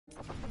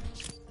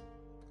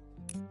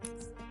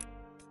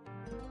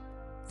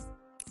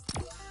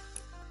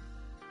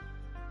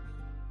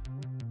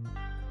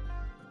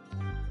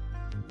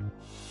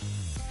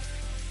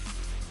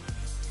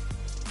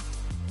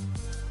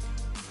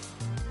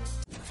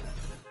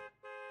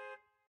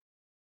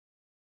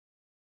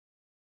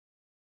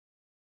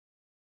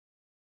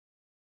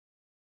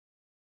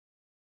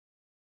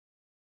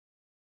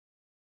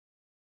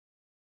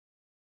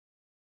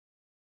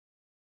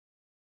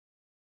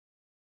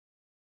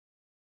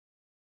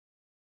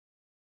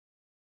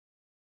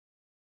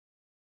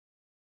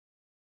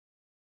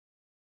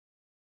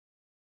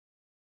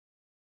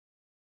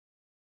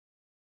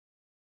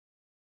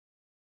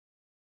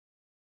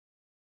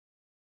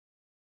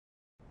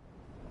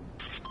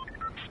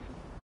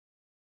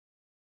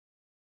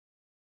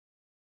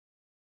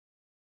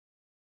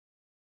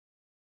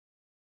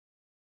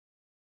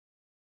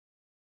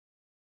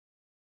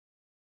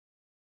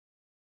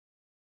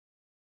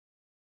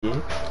Yeah.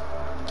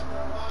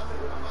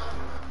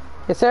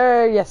 Yes,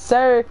 sir. Yes,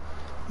 sir.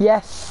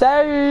 Yes,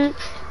 sir.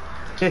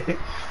 Yes,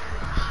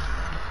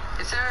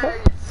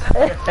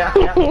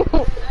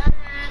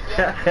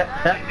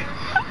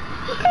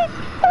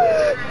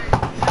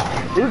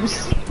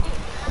 Oops.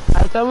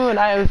 Tell me an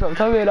item shop.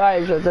 Tell me an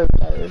item shop.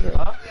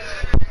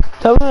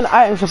 Tell me an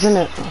item shop,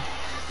 innit?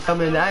 Tell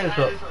me in the item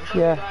shop.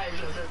 Yeah.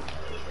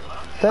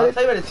 I'll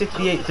tell you when it's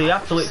 58, so you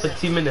have to wait for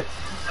 2 minutes.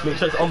 Make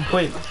sure it's on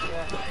point.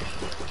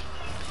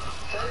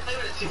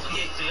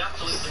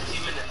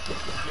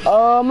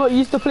 I'm not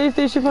used to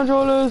PlayStation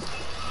controllers.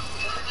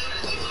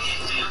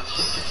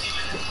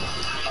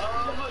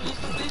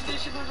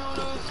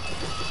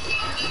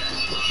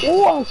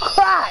 Oh, I'm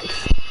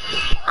cracked.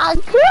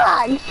 I'm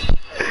cracked.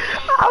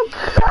 I'm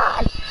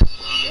cracked.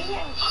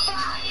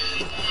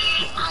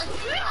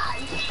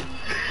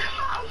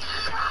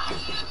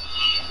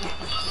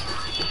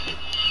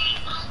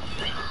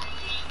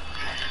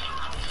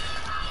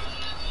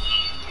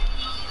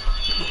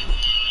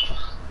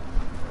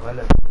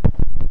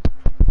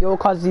 Yo,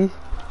 Kazi.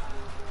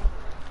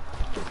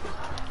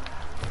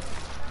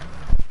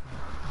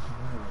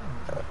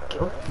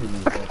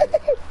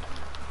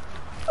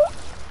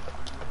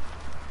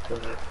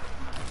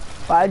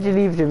 Why'd you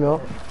leave, Jim, yo?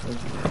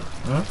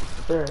 Hmm?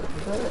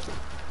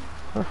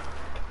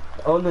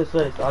 Oh no,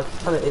 sorry, I was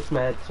just trying to itch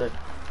my head, sorry.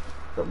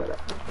 Don't matter.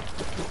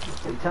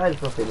 The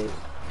time's nothing in.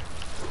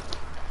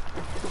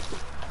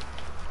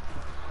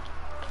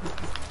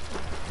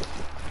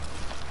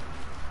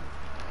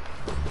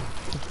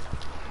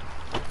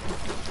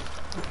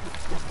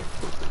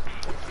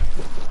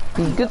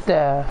 He's good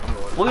there.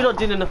 What are you not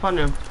doing in the fun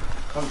room?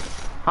 Come.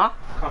 Huh?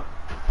 Come.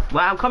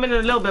 Well, I'm coming in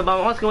a little bit, but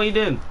I'm asking what you're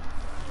doing.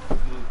 We're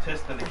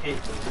testing the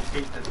cake testing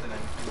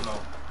and giving our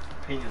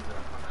opinions on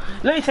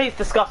it. Let me say it's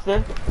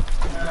disgusting.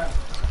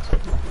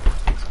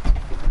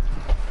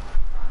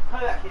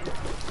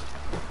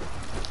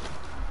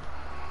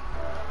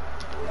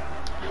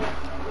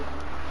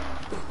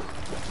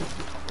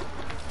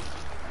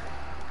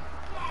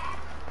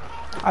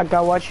 I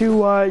got what you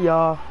want,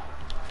 y'all.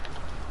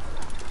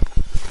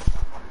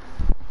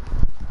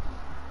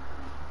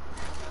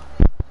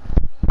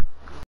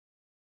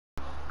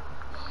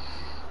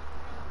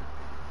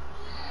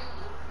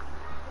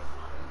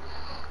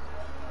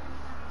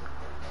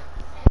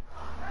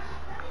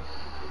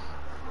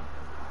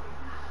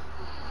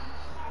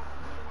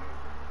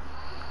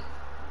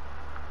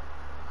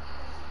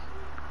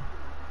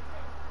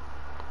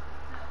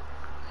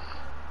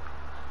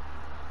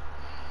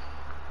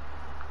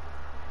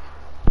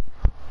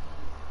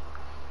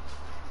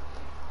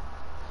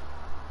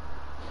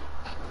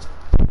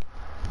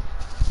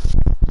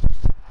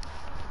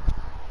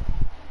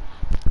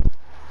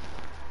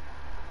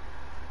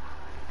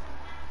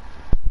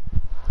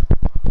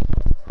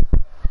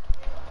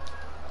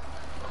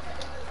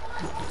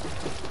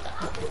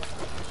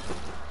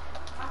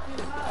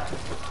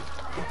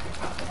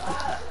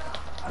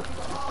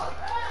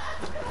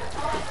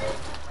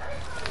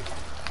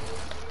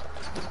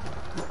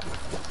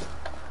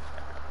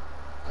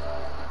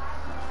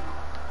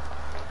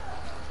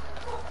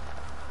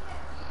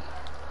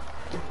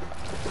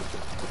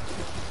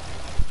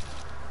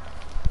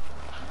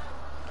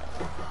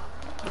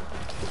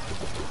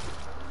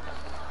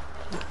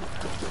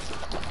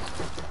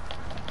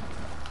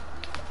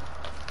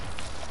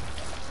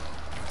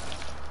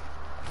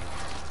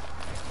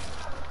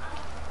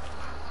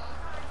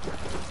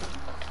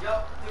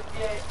 Yo,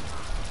 58.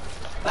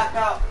 Back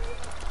out.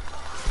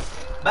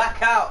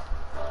 Back out.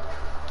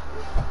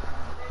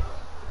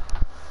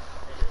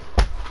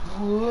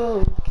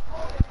 Whoa.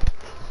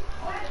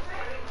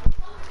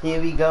 Here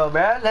we go,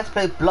 bro. Let's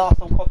play blast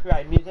some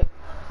copyright music.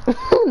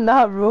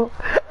 Nah, bro.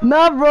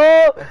 Nah,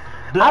 bro.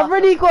 I've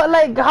already got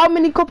like how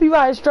many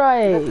copyright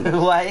strikes?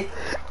 Why?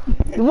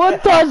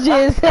 What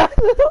touches?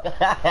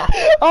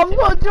 I'm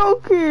not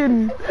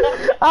joking.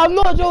 I'm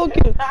not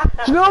joking.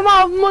 Do you know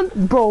how much,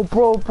 bro?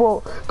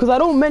 Because I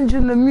don't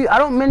mention I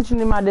don't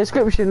mention in my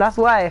description. That's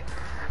why.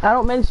 I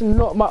don't mention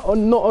not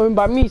owned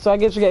by me, so I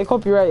get to get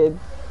copyrighted.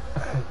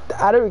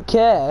 I don't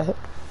care.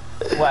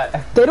 What?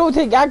 They don't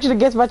take action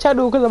against my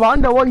channel because I'm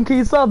under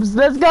 1K subs.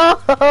 Let's go.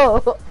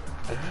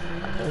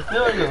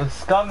 You're a little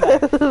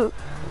scumbag.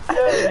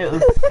 You're a little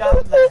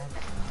scumbag.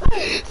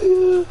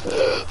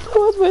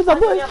 What's this? I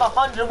only have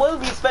 100. Where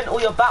have you spent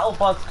all your battle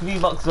pass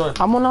V-Bucks on?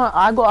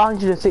 I got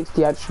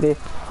 160 actually,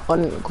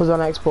 because on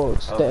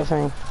Xbox, that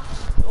thing.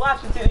 What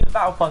happened to your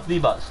battle pass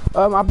V-Bucks?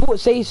 I bought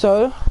Say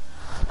So.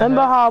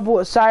 Remember how I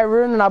bought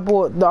Siren and I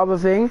bought the other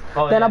thing?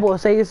 Oh, then yeah. I bought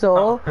Say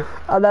So,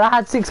 and then I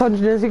had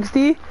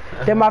 660.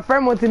 Then my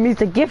friend wanted me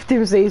to gift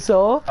him Say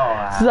So,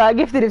 so I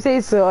gifted him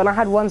Say So, and I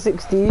had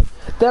 160.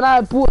 Then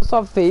I bought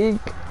something,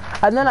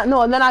 and then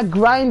I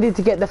grinded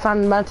to get the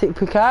Fanmatic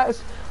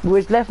pickaxe,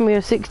 which left me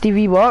with 60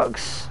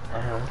 V-Bucks.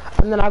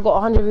 And then I got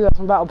 100 V-Bucks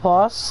from Battle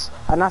Pass,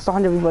 and that's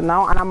 100 V-Bucks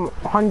now, and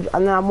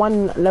I'm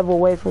one level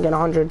away from getting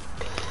 100.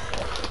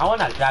 I want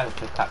that dragon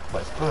pickaxe,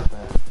 but it's good,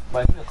 man. But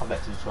I need to come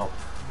back to the shop.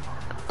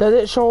 Does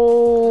it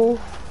show?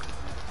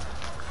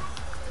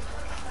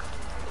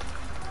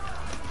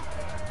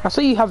 I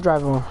saw you have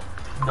driver.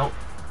 Nope.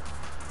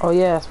 Oh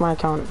yeah, it's my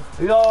account.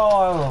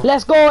 Yo.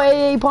 Let's go,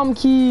 AA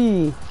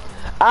Pumpkin.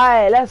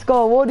 Alright, let's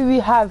go. What do we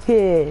have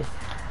here?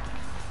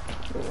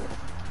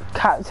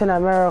 Captain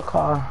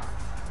America.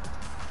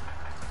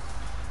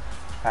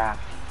 Ah.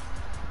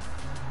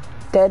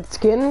 Dead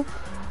Skin.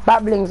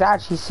 Babbling's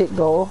actually sick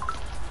though.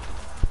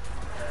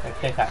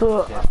 Okay,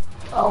 So,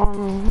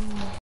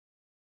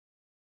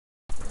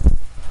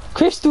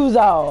 Crystal's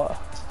out.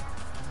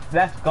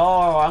 let's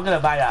go. I'm gonna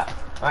buy that.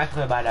 I'm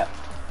actually gonna buy that.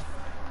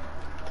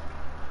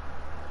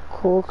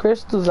 Cool,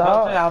 Crystal's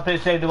Hopefully out. I'll play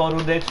Save the World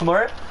all day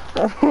tomorrow.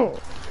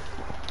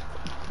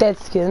 Dead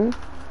Skin.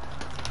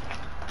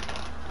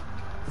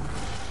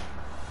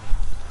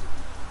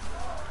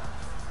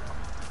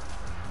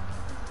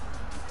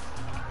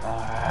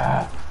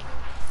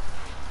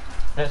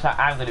 Looks like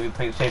I'm gonna be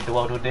playing Save the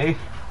World all day.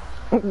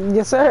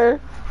 Yes, sir.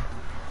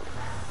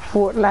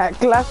 Fortnite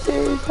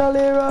Classic, Charlie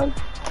Run.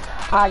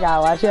 I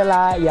got what you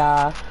like,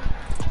 yeah.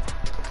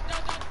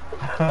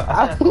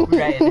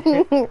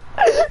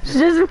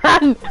 Just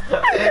run.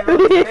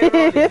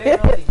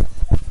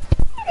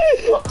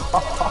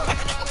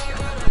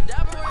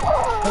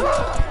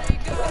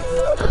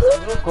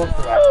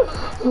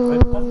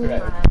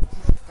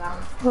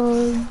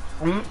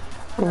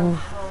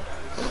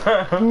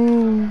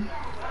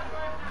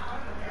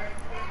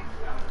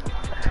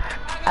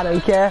 I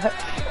don't care.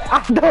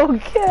 I don't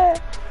care.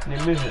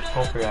 The music's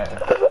copyrighted.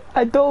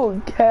 I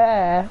don't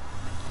care.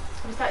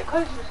 Is that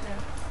close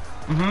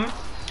now?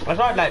 I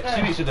tried like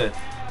 2 weeks ago.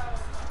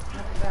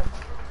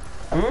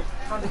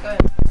 How's it going?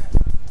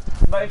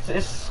 But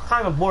it's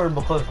kind of boring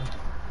because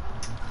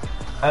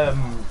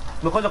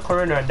of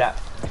Corona and that,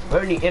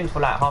 we're only in for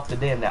like half the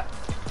day and that.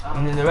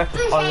 And then the rest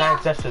is online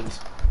sessions.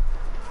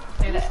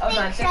 Yeah, like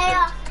online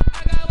sessions.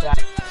 Yeah,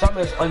 some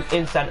is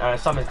in centre and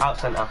some is out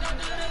centre.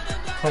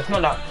 So it's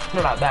not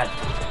that bad.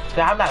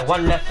 So I have like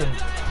one lesson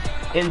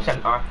in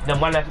centre, then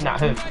one lesson at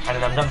home, and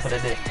then I'm done for the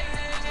day.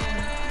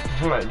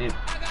 It's alright, dude.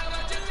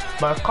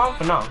 But it's calm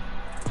for now.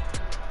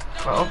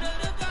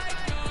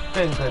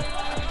 Doing good.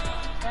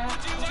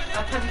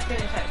 I tend to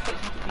finish like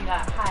fiction to be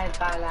like hired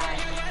by like,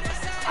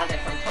 I don't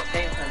know, some top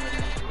game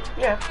company.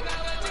 Yeah.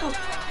 Cool.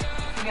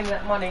 You give me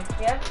that money,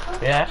 yeah? Cool.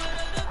 Yeah.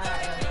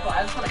 But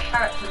I just want a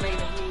character made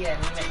of me and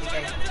you make the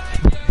game.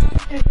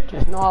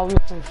 No, I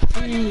went from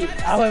free.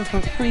 I went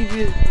from free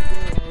views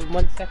to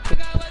 1 second.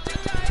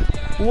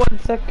 1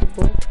 second,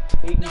 bro.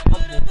 Company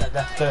said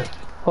let's go.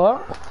 What?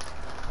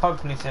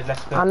 Company said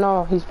let's go. I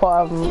know he's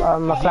part of my Did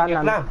you clan. get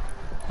And Lamb?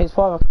 he's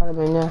part of a clan,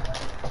 man, yeah.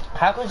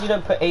 How come you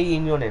don't put AE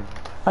in your name?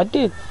 I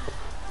did.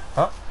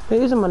 Huh?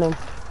 It isn't my name.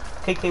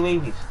 KK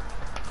Wavies.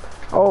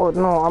 Oh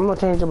no, I'm not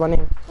changing my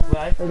name.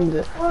 Why?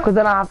 Because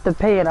then I have to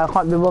pay and I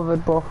can't be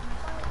bothered, bro.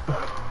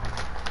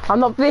 I'm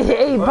not paying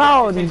 £8.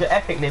 Well, it's your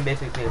epic name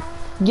basically.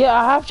 Yeah,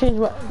 I have changed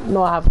my.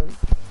 No, I haven't.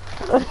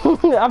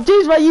 I've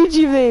changed my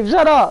YouTube name.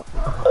 Shut up.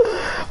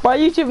 My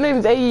YouTube name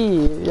is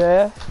AE.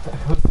 Yeah.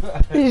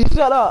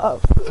 Shut up.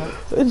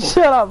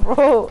 Shut up,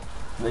 bro.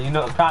 No, you're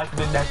not proud to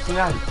be next to me.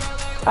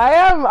 I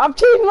am. I've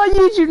changed my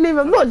YouTube name.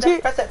 I'm not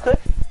changing. Press that click.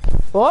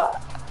 What?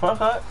 Press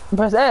that.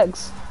 Press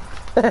X.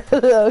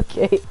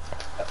 Okay.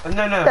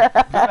 No, no.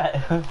 Right.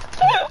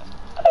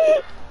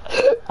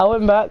 I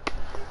went back.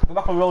 Go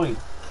back on rolling.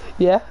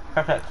 Yeah.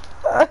 Press X.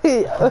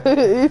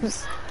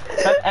 Oops.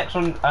 Press X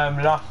on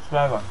last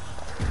forever.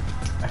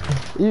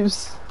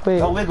 Oops.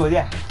 Wait. Oh, wiggle,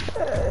 yeah.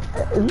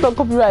 It's not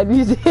copyright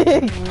music.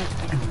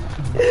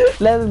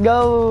 Let's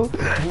go.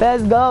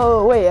 Let's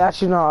go. Wait,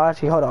 actually no.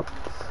 Actually, hold on.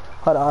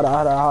 Hold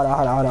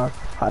on.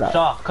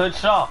 Shark, code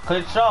shark,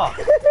 code shark,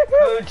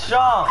 code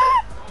shark,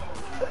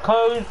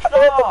 code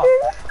shark.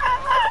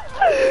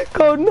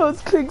 Code not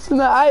clicks in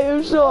the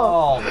item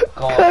shop. Oh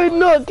god. Code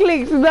not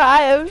clicks in the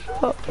item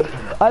shop.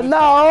 And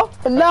now,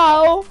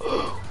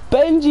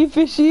 Benji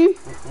Fishy.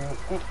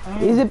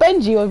 Is it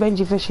Benji or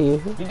Benji Fishy? You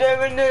don't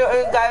even know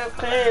your guy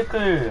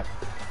clear.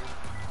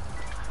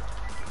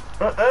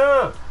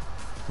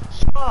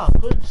 Shark,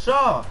 good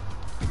shark.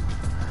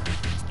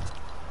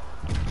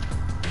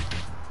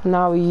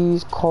 Now we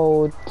use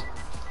code.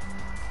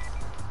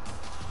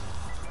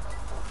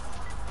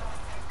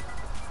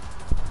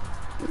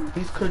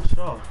 He's code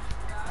shark.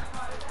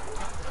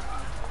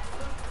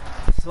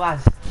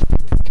 Swaz.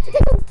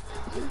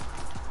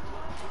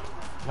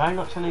 Why are you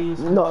not trying to use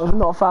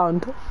Not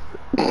found.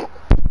 No,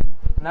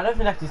 I don't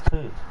think that's his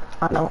code.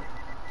 I know.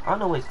 I don't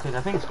know what his code.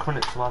 I think it's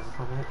Chronic Swaz or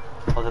something.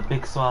 Or the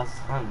Big Swaz.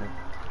 I don't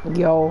know.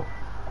 Yo.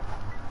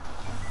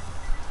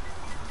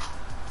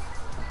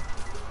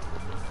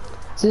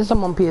 Since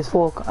I'm on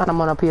PS4 and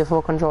I'm on a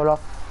PS4 controller,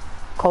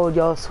 code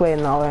yo sway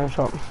in our own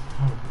shop.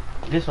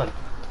 This one.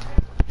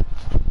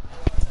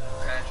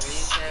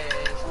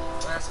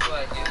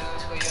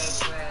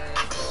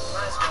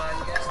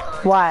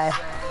 Why?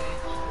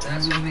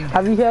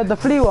 Have you heard the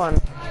flea one?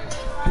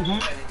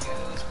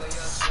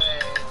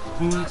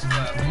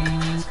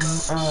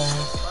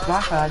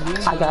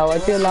 I got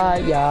what you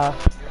like, yeah.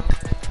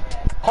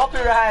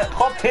 Copyright.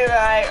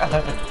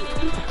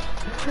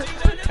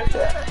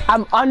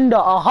 I'm under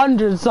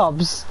 100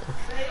 subs.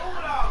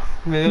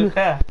 They don't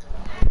care.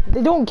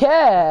 They don't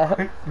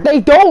care.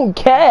 They don't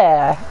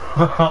care.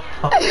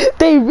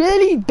 They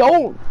really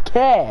don't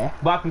care.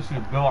 What happens if you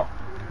blow up?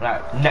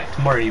 Like next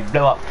tomorrow you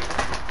blow up.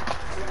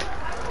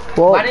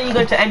 Well, Why don't you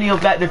go to any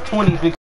of like the 20s?